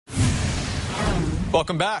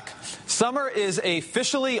Welcome back. Summer is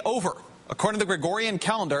officially over. According to the Gregorian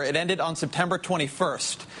calendar, it ended on September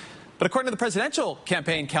 21st. But according to the presidential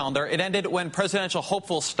campaign calendar, it ended when presidential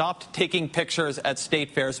hopefuls stopped taking pictures at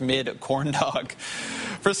state fairs mid-corn dog.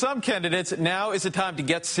 For some candidates, now is the time to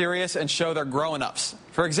get serious and show their grown-ups.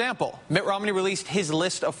 For example, Mitt Romney released his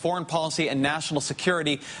list of foreign policy and national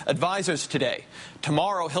security advisors today.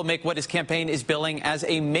 Tomorrow, he'll make what his campaign is billing as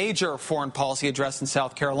a major foreign policy address in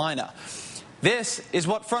South Carolina. This is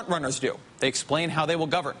what frontrunners do. They explain how they will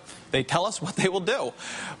govern. They tell us what they will do.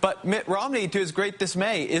 But Mitt Romney, to his great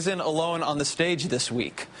dismay, isn't alone on the stage this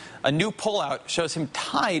week. A new poll out shows him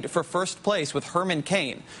tied for first place with Herman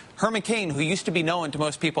Cain. Herman Cain, who used to be known to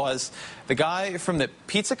most people as the guy from the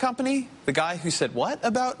pizza company, the guy who said what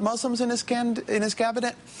about Muslims in his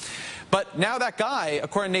cabinet? But now that guy,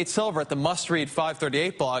 according to Nate Silver at the must-read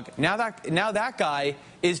 538 blog, now that guy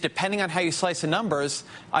is, depending on how you slice the numbers,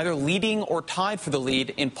 either leading or tied for the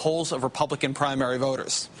lead in polls of Republican primary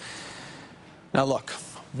voters. Now look,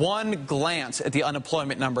 one glance at the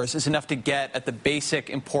unemployment numbers is enough to get at the basic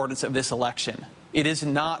importance of this election. It is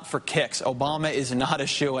not for kicks. Obama is not a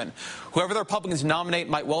shoo-in. Whoever the Republicans nominate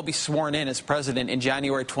might well be sworn in as president in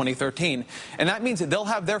January 2013. And that means that they'll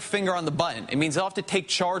have their finger on the button. It means they'll have to take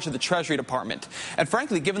charge of the Treasury Department. And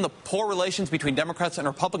frankly, given the poor relations between Democrats and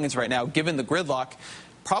Republicans right now, given the gridlock,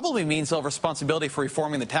 probably means they'll have responsibility for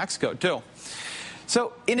reforming the tax code, too.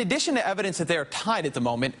 So in addition to evidence that they are tied at the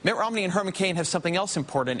moment, Mitt Romney and Herman Cain have something else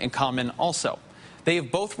important in common also. They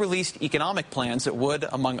have both released economic plans that would,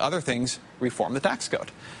 among other things, reform the tax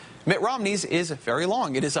code. Mitt Romney's is very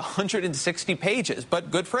long. It is 160 pages,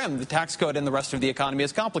 but good for him. The tax code and the rest of the economy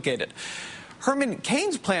is complicated. Herman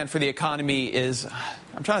Cain's plan for the economy is,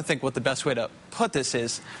 I'm trying to think what the best way to put this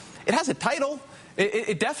is. It has a title.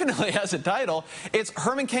 It definitely has a title. It's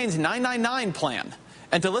Herman Cain's 999 plan.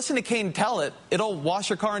 And to listen to Cain tell it, it'll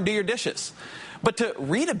wash your car and do your dishes. But to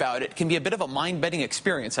read about it can be a bit of a mind-bending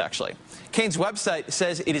experience, actually. Cain's website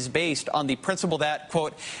says it is based on the principle that,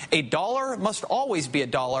 quote, a dollar must always be a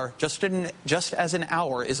dollar, just as an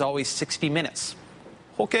hour is always 60 minutes.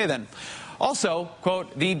 Okay, then. Also,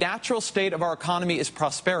 quote, the natural state of our economy is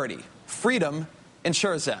prosperity. Freedom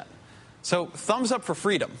ensures that. So thumbs up for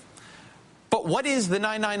freedom. But what is the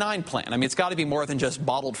 999 plan? I mean, it's got to be more than just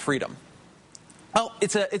bottled freedom. Well,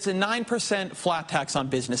 it's a 9% flat tax on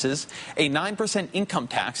businesses, a 9% income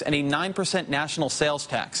tax, and a 9% national sales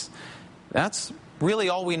tax. That's really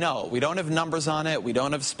all we know. We don't have numbers on it. We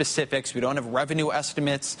don't have specifics. We don't have revenue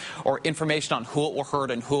estimates or information on who it will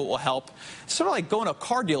hurt and who it will help. It's sort of like going to a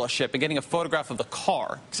car dealership and getting a photograph of the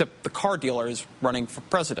car, except the car dealer is running for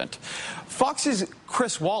president. Fox's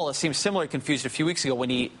Chris Wallace seemed similarly confused a few weeks ago when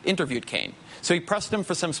he interviewed Cain. So he pressed him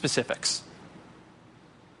for some specifics.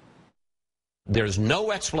 There's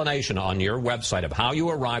no explanation on your website of how you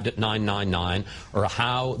arrived at 999 or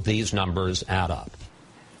how these numbers add up.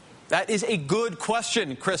 That is a good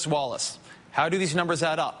question, Chris Wallace. How do these numbers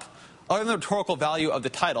add up? Other than the rhetorical value of the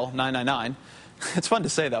title, 999, it's fun to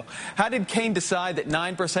say, though. How did Cain decide that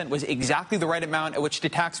 9% was exactly the right amount at which to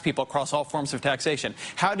tax people across all forms of taxation?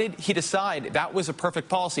 How did he decide that was a perfect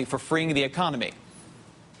policy for freeing the economy?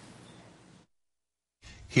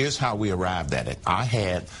 Here's how we arrived at it. I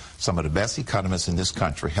had some of the best economists in this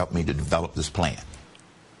country help me to develop this plan.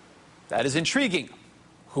 That is intriguing.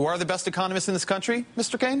 Who are the best economists in this country,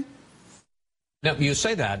 Mr. Cain? Now, you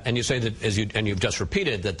say that, and you say that, and you've just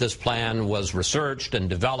repeated that this plan was researched and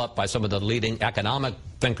developed by some of the leading economic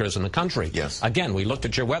thinkers in the country. Yes. Again, we looked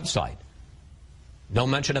at your website. No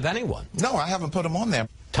mention of anyone. No, I haven't put them on there.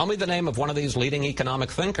 Tell me the name of one of these leading economic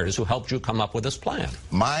thinkers who helped you come up with this plan.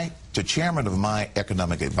 The chairman of my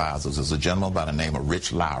economic advisors is a gentleman by the name of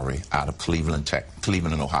Rich Lowry out of Cleveland,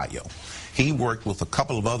 Ohio. He worked with a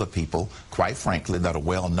couple of other people, quite frankly, that are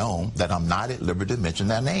well known, that I'm not at liberty to mention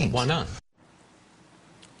their names. Why not?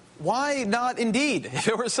 Why not, indeed? If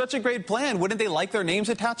it were such a great plan, wouldn't they like their names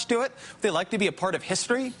attached to it? Would they like to be a part of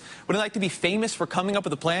history? Would they like to be famous for coming up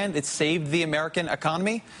with a plan that saved the American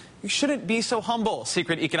economy? You shouldn't be so humble,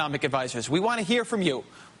 secret economic advisors. We want to hear from you.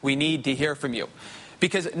 We need to hear from you.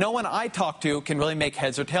 Because no one I talk to can really make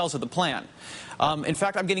heads or tails of the plan. In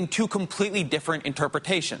fact, I'm getting two completely different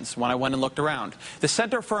interpretations when I went and looked around. The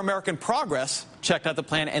Center for American Progress checked out the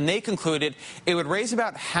plan, and they concluded it would raise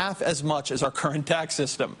about half as much as our current tax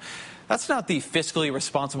system. That's not the fiscally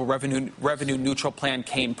responsible revenue-neutral plan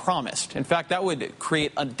Cain promised. In fact, that would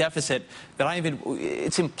create a deficit that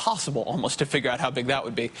it's impossible almost to figure out how big that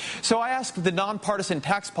would be. So I asked the Nonpartisan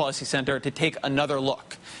Tax Policy Center to take another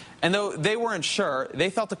look. And though they weren't sure,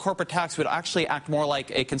 they thought the corporate tax would actually act more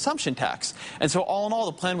like a consumption tax. And so all in all,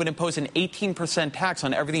 the plan would impose an 18% tax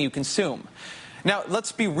on everything you consume. Now,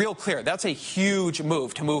 let's be real clear. That's a huge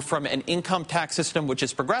move, to move from an income tax system, which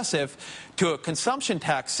is progressive, to a consumption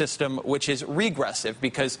tax system, which is regressive,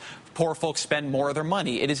 because poor folks spend more of their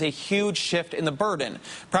money. It is a huge shift in the burden,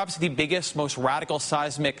 perhaps the biggest, most radical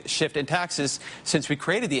seismic shift in taxes since we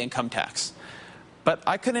created the income tax. But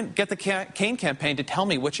I couldn't get the Cain campaign to tell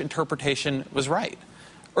me which interpretation was right.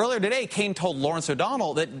 Earlier today, Cain told Lawrence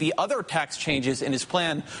O'Donnell that the other tax changes in his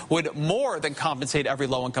plan would more than compensate every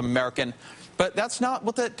low-income American. But that's not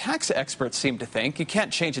what the tax experts seem to think. You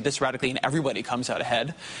can't change it this radically and everybody comes out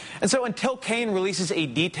ahead. And so until Cain releases a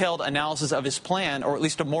detailed analysis of his plan, or at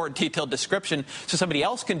least a more detailed description so somebody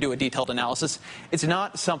else can do a detailed analysis, it's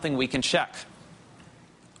not something we can check.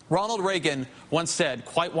 Ronald Reagan once said,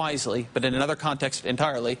 quite wisely, but in another context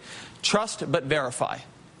entirely, trust but verify.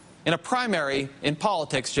 In a primary, in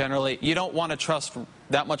politics generally, you don't want to trust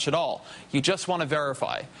that much at all. You just want to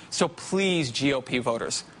verify. So please, GOP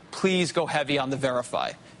voters, please go heavy on the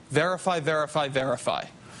verify. Verify, verify, verify.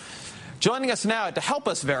 Joining us now to help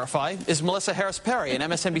us verify is Melissa Harris-Perry, an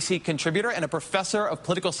MSNBC contributor and a professor of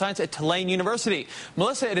political science at Tulane University.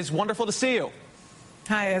 Melissa, it is wonderful to see you.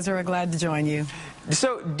 Hi, Ezra. Glad to join you.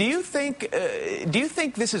 So, do you think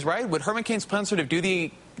this is right? Would Herman Cain's plan sort of do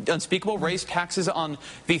the unspeakable, raise taxes on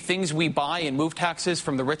the things we buy and move taxes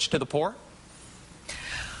from the rich to the poor?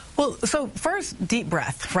 Well, so first, deep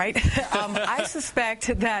breath, right? I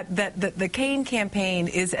suspect that the Cain campaign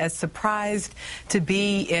is as surprised to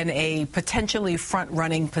be in a potentially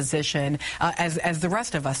front-running position as the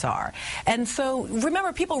rest of us are. And so,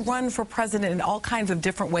 remember, people run for president in all kinds of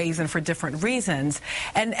different ways and for different reasons.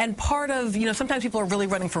 And part of, sometimes people are really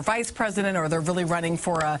running for vice president, or they're really running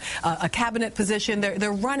for a cabinet position.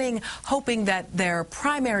 They're running hoping that their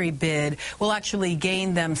primary bid will actually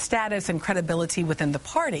gain them status and credibility within the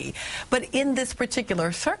party. But in this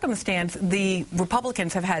particular circumstance, the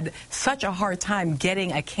Republicans have had such a hard time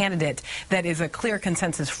getting a candidate that is a clear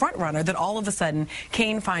consensus frontrunner that all of a sudden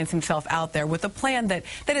Cain finds himself out there with a plan that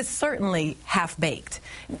is certainly half-baked.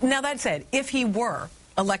 Now, that said, if he were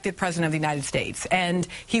elected president of the United States, and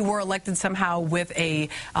he were elected somehow with a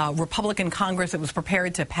Republican Congress that was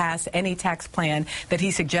prepared to pass any tax plan that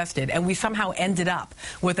he suggested, and we somehow ended up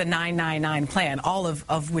with a 999 plan, all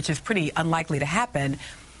of which is pretty unlikely to happen.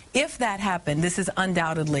 If that happened, this is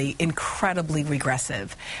undoubtedly incredibly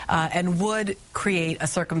regressive and would create a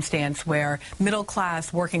circumstance where middle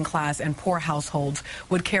class, working class, and poor households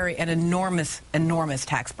would carry an enormous, enormous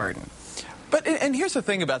tax burden. But, and here's the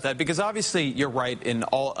thing about that, because obviously you're right in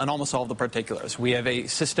almost all of the particulars. We have a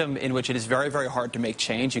system in which it is very, very hard to make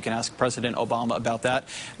change. You can ask President Obama about that.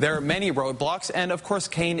 There are many roadblocks, and of course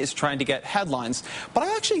Cain is trying to get headlines. But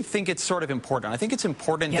I actually think it's sort of important. I think it's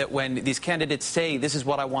important that when these candidates say, this is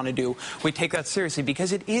what I want to do, we take that seriously,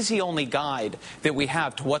 because it is the only guide that we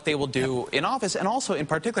have to what they will do in office, and also in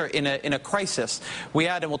particular in a crisis. We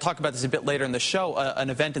had, and we'll talk about this a bit later in the show, an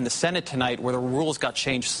event in the Senate tonight where the rules got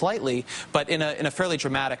changed slightly, but in a fairly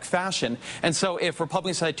dramatic fashion. And so if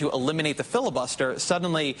Republicans decide to eliminate the filibuster,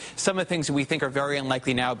 suddenly some of the things that we think are very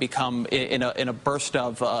unlikely now become, in a burst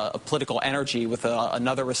of political energy with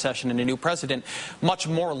another recession and a new president, much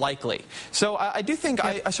more likely. So I do think,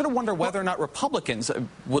 I sort of wonder whether or not Republicans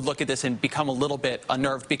would look at this and become a little bit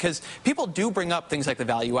unnerved, because people do bring up things like the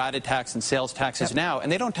value-added tax and sales taxes now,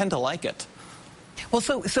 and they don't tend to like it. Well,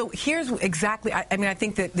 so here's exactly, I mean, I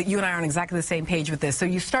think that you and I are on exactly the same page with this. So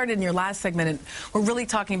you started in your last segment, and we're really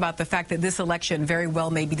talking about the fact that this election very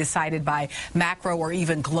well may be decided by macro or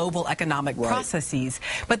even global economic processes.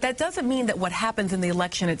 But that doesn't mean that what happens in the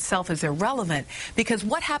election itself is irrelevant, because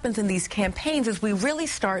what happens in these campaigns is we really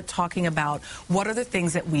start talking about what are the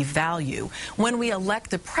things that we value. When we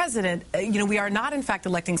elect a president, we are not, in fact,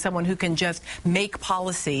 electing someone who can just make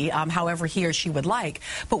policy however he or she would like,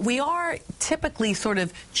 but we are typically sort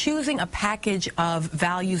of choosing a package of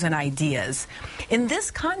values and ideas. In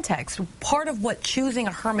this context, part of what choosing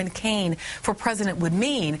a Herman Cain for president would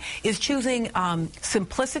mean is choosing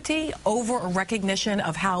simplicity over a recognition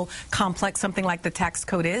of how complex something like the tax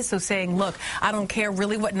code is. So saying, look, I don't care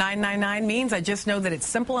really what 999 means. I just know that it's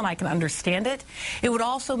simple and I can understand it. It would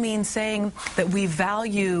also mean saying that we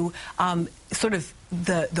value sort of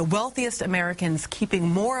the wealthiest Americans keeping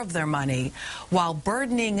more of their money while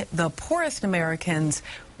burdening the poorest Americans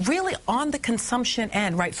really on the consumption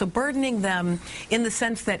end, right? So burdening them in the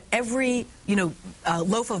sense that every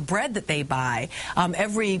loaf of bread that they buy,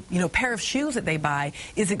 every pair of shoes that they buy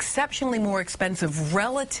is exceptionally more expensive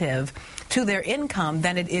relative to their income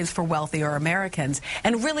than it is for wealthier Americans,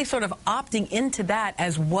 and really sort of opting into that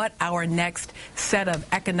as what our next set of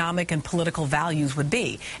economic and political values would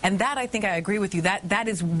be. And that, I think I agree with you, that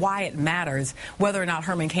is why it matters. Whether or not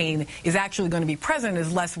Herman Cain is actually going to be president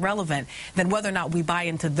is less relevant than whether or not we buy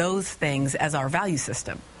into those things as our value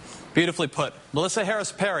system. Beautifully put. Melissa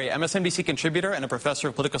Harris-Perry, MSNBC contributor and a professor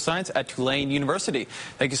of political science at Tulane University.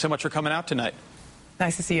 Thank you so much for coming out tonight.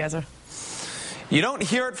 Nice to see you, Ezra. You don't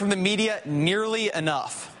hear it from the media nearly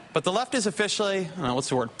enough, but the left is officially,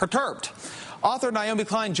 perturbed. Author Naomi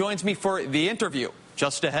Klein joins me for the interview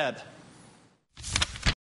just ahead.